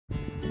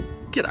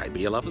G'day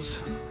beer lovers.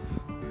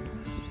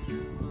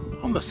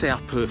 On the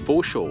South Perth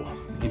Foreshore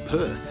in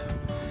Perth,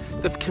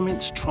 they've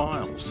commenced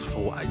trials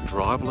for a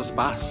driverless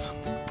bus.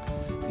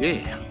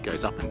 Yeah,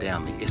 goes up and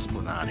down the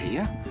esplanade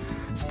here.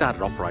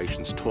 Started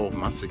operations 12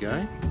 months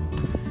ago,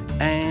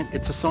 and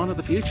it's a sign of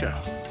the future.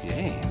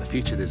 Yeah, in the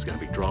future there's going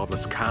to be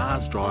driverless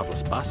cars,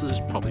 driverless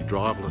buses, probably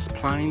driverless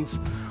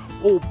planes,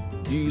 all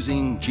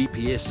using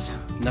GPS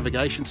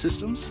navigation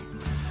systems.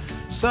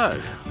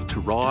 So, to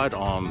ride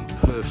on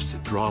Perth's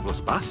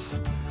driverless bus,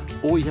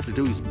 all you have to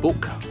do is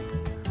book,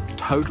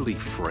 totally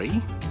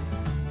free.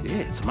 Yeah,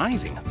 it's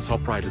amazing. It's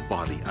operated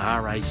by the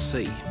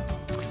RAC.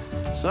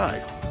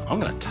 So, I'm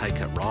going to take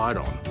a ride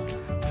on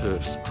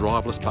Perth's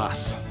driverless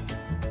bus.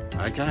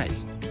 Okay,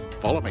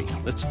 follow me,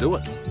 let's do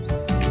it.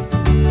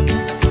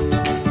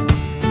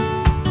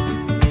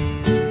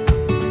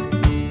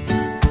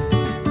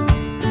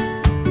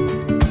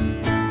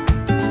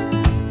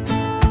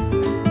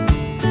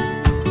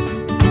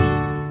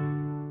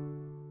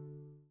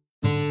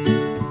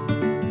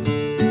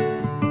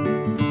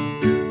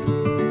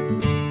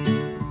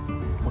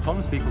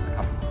 Autonomous vehicles are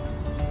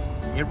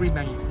coming. Every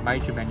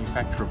major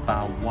manufacturer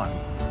bar one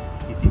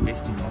is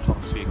investing in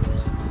autonomous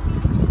vehicles.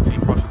 Any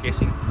price for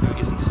guessing who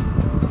isn't?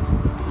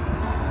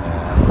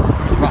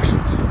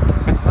 Russians.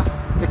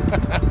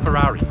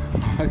 Ferrari.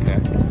 Okay.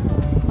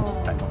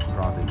 They want to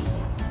drive these.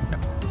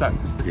 Yep. So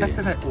the fact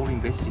that they're all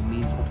investing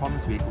means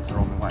autonomous vehicles are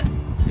on the way.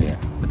 Yeah.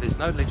 But there's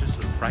no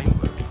legislative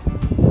framework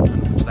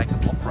in which they can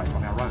operate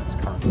on our roads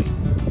currently.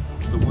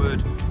 The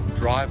word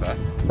driver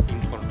in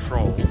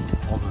control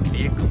of a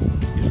vehicle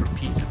is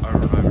repeated over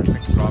and over. In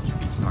fact, the driver's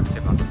repeats it like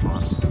 700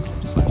 times in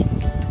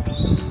legislations.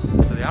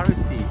 So the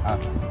RAC are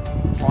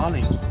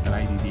trialling an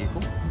AV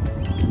vehicle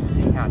to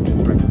see how it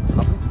interacts with the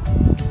public,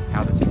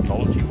 how the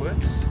technology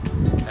works,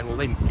 and will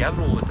then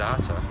gather all the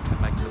data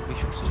and make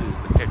submissions to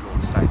the federal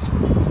and state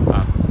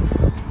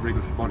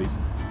regulatory bodies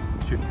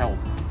to help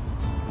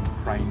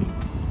in framing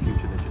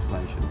future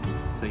legislation.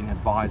 So in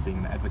advising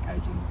and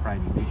advocating and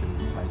framing future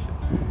legislation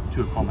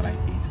to accommodate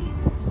these vehicles.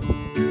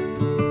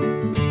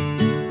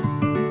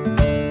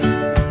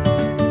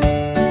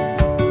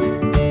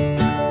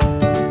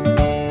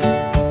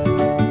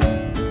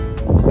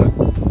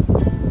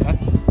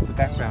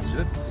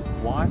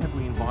 Why have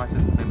we invited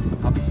members of the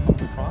public to come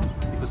to the trial?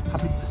 Because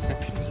public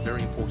perception is a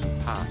very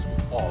important part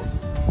of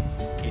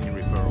any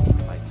referral we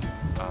make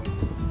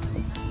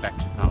back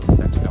to Parliament,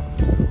 back to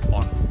government,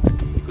 on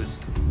because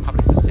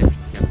public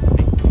perceptions have a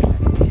big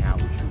impact on how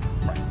we should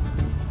frame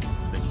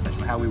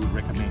legislation, how we would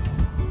recommend.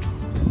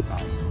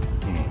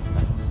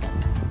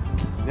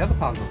 The other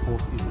part, of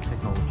course, is the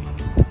technology.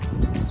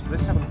 So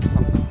let's have a look at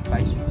some of the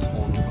basic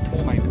or the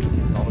four main bits of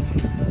technology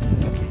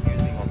that we're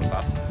using on the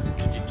bus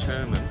to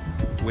determine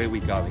where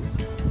we're going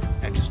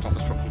and to stop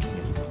us from hitting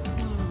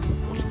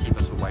anything or to keep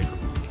us away from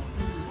anything.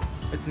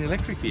 It's an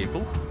electric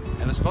vehicle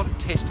and it's not a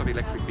test of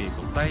electric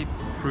vehicles. They've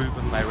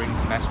proven they're in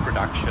mass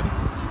production.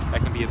 They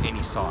can be of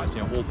any size,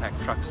 you know, all pack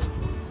trucks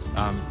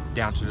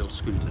down to little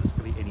scooters, it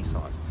can be any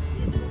size.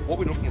 What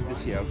we're looking at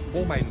this year are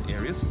four main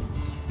areas.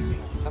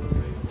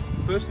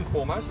 First and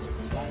foremost,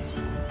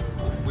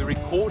 we're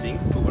recording,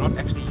 but we're not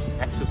actually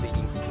actively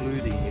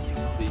including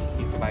the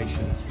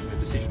information in the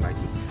decision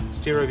making.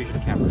 Stereo vision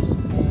cameras.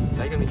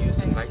 They're going to be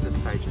used in later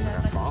stages of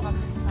our trial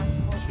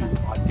to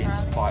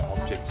identify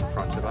objects in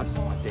front of us,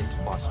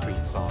 identify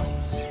street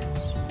signs,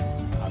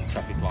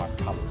 traffic light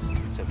colours,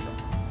 etc.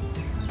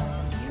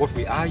 What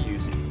we are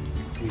using,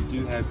 we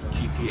do have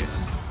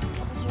GPS,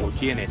 or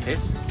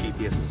GNSS,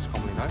 GPS as it's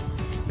commonly known.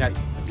 Now,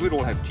 we'd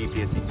all have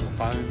GPS in your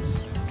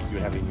phones, you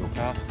would have it in your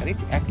car, and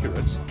it's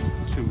accurate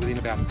to within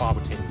about 5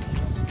 or 10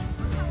 metres.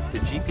 The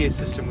GPS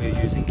system we're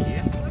using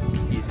here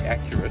is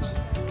accurate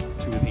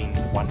to within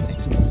 1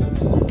 centimetre.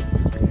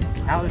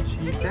 How to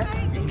achieve that?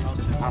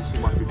 Us who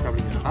might be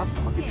travelling in a bus,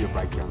 I'll give you a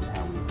breakdown of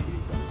how we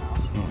achieve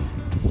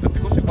that. But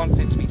because we're 1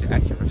 centimetre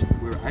accurate,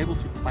 we're able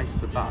to place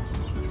the bus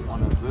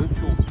on a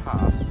virtual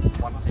path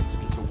 1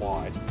 centimetre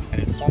wide,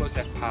 and it follows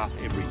that path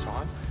every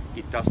time.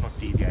 It does not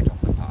deviate off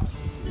the path.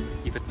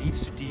 If it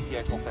needs to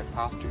deviate off that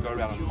path to go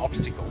around an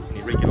obstacle, an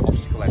irregular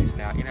obstacle that is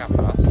now in our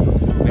path,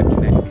 we have to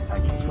manually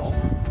take it off,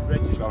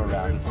 go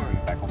around and bring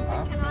it back on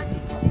path.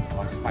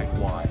 I'll explain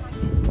why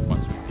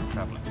once we've been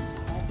travelling.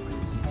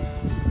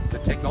 The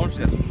technology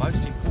that's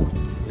most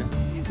important here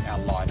is our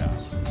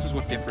LiDARs. This is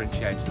what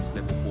differentiates this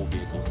level 4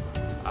 vehicle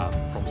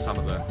from some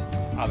of the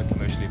other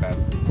commercially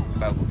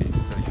available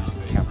vehicles that are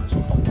using cameras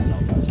or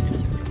LiDARs,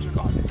 etc. to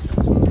guide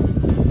themselves.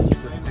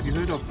 So, have you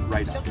heard of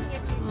radar?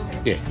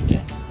 Yeah.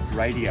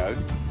 Radio,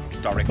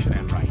 direction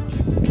and range.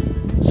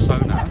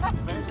 Sonar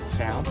is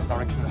sound,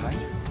 direction and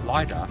range.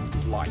 LiDAR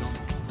is light,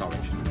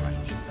 direction and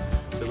range.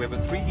 So we have a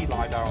 3D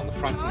LiDAR on the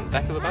front and the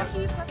back of the bus,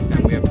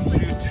 and we have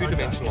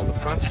two-dimensional on the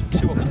front,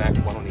 2 on the back,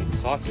 1 on either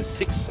side. So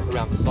 6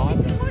 around the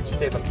side,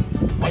 7.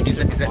 Is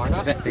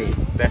that there?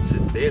 That's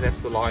it there,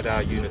 that's the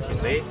LiDAR unit in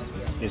there.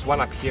 There's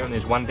one up here and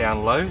there's one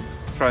down low,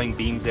 throwing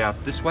beams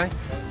out this way.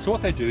 So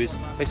what they do is,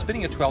 they're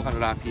spinning at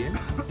 1200 RPM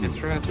and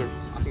throw out,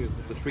 I think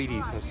the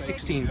 3D has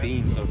 16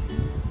 beams of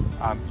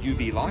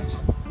UV light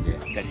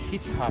that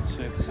hits hard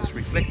surfaces,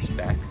 reflects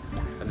back,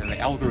 and then the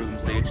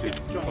algorithm's there to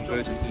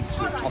convert it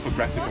into a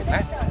topographical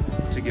map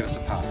to give us a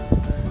path.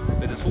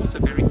 But it's also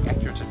very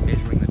accurate at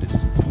measuring the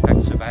distance. In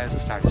fact, surveyors are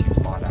starting to use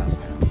LiDARs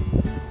now.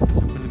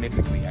 So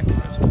millimetrically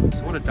accurate.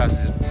 So what it does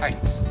is it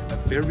paints a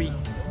very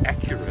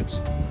accurate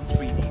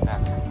 3D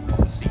map of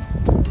the sea.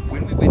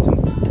 When we went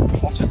and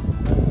plotted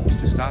the course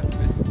to start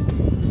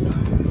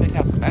with, set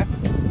out the map,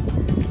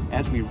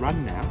 as we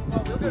run now,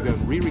 we go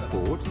and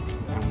re-record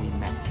and we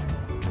match.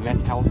 And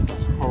that helps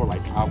us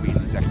correlate, are we in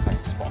the exact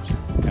same spot?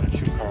 And it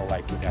should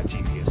correlate with our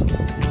GPS.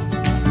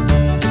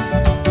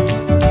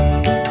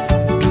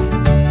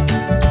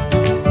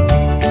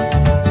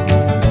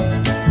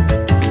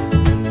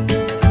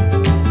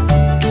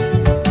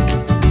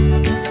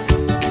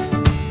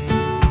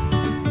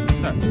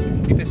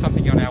 If there's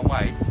something on our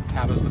way,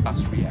 how does the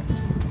bus react?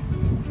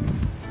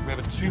 We have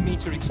a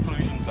 2-metre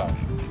exclusion zone.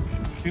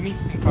 2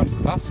 metres in front of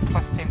the bus,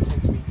 plus 10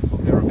 centimetres or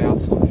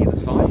thereabouts on either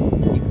side.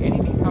 If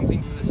anything comes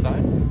into the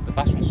zone, the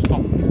bus will stop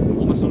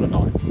almost on a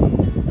dime.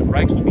 The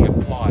brakes will be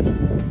applied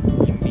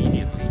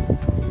immediately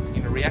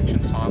in a reaction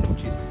time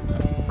which is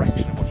a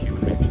fraction of what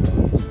human reaction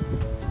time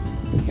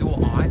is. You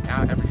or I,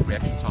 our average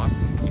reaction time,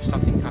 if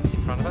something comes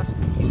in front of us,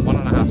 is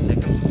 1.5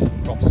 seconds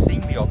from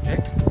seeing the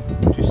object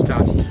to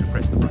starting to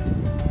press the brake.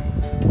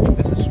 If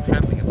this is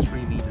travelling at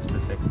 3 metres per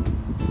second,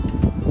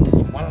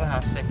 in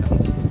 1.5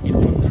 seconds it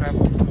will have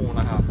travelled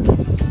 4.5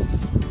 metres.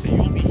 So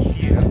you'll be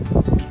here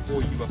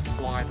before you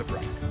apply the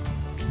brake.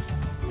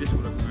 This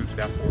will have moved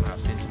about 4.5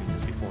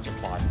 centimetres before it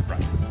applies the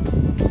brake.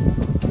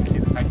 You can see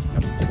the safety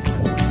coming into this.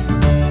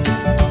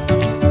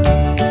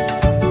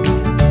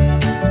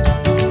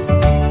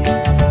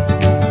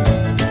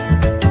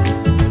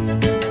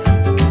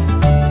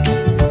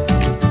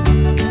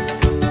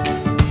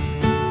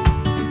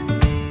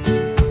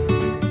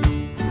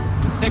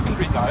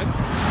 Secondary zone,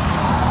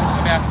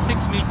 about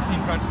 6 metres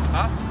in front of the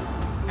bus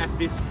at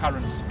this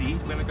current speed.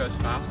 When it goes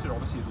faster,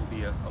 obviously it will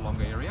be a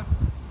longer area.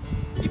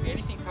 If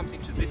anything comes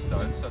into this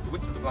zone, so the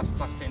width of the bus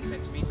plus 10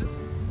 centimetres,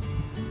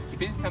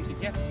 if anything comes in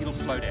here, it'll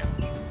slow down.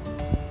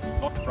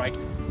 Not brake,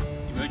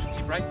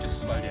 emergency brake, just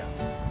slow down.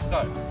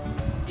 So,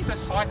 if a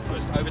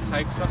cyclist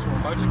overtakes us or a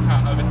motor car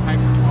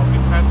overtakes us while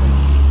we're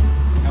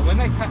travelling, and when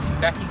they cut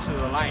in back into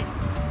the lane,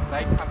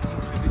 they come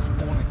into this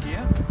corner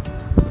here,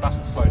 the bus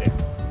will slow down.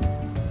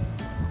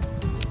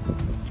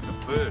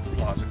 Bird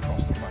flies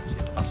across the front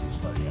here, the bus will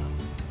slow down.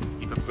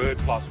 If a bird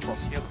flies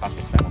across here, the bus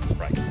will slam on its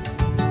brakes.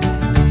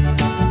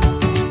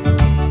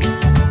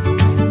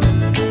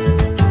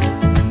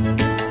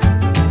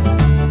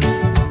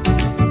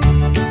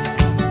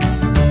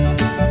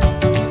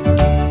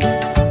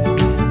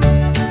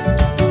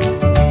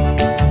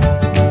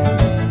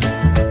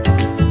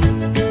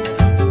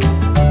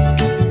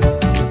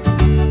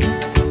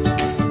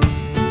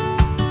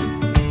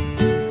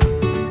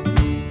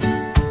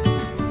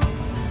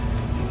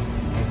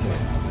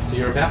 So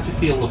you're about to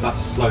feel the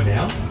bus slow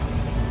down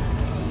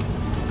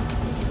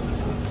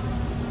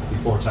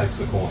before it takes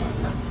the corner.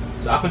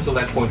 So up until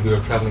that point we were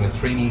travelling at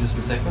 3 metres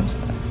per second.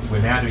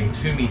 We're now doing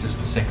 2 metres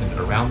per second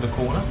around the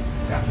corner,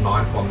 about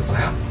 9 kilometres an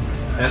hour.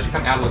 And as we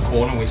come out of the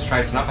corner, we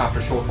straighten up. After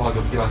a short while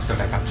you'll feel us go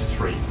back up to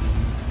 3.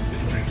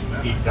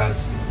 It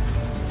does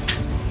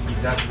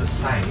the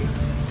same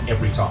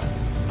every time.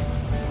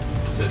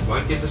 So it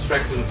won't get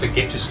distracted and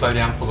forget to slow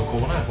down for the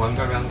corner. It won't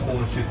go around the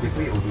corner too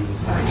quickly. It will do the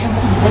same. Yeah,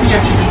 what do you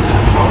actually do to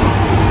control it?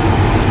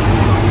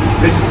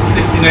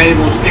 This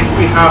enables, if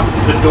we have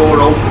the door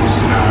open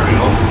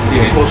scenario,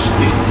 the bus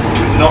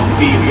cannot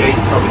deviate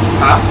from its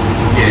path.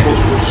 The bus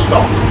would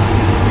stop.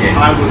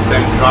 I would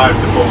then drive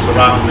the bus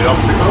around the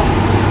obstacle,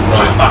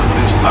 right back on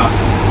its path.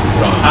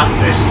 At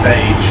this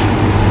stage,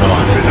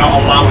 we're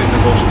not allowing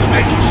the bus to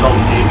make its own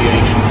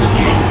deviations at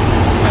the moment.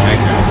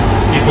 Okay.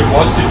 If it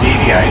was to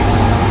deviate,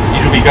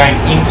 it will be going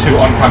into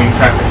oncoming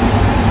traffic,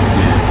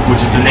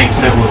 which is the next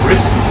level of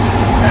risk,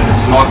 and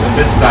it's not at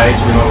this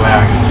stage. We're not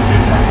allowing it to do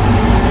that.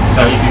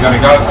 So if you're going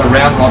to go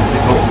around an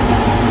obstacle,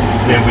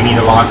 then we need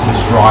a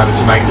licensed driver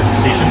to make the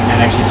decision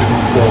and actually to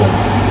perform.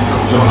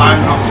 So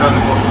I'm not telling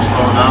the bus to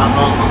slow down,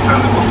 I'm not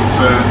telling the bus to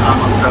turn, I'm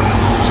not telling the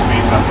bus to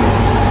speed back up,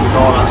 because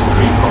all that's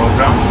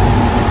pre-programmed.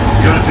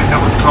 The only thing that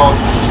would cause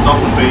us to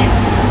stop would be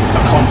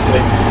a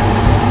conflict.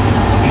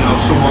 You know,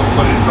 someone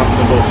stood in front of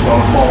the bus or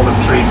a fallen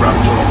tree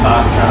branch or a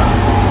parked car.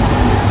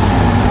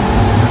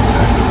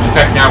 In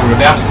fact, now we're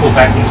about to pull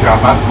back into our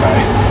bus bay,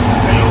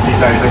 and you'll see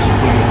Dave's actually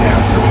pulling it down,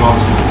 so we're not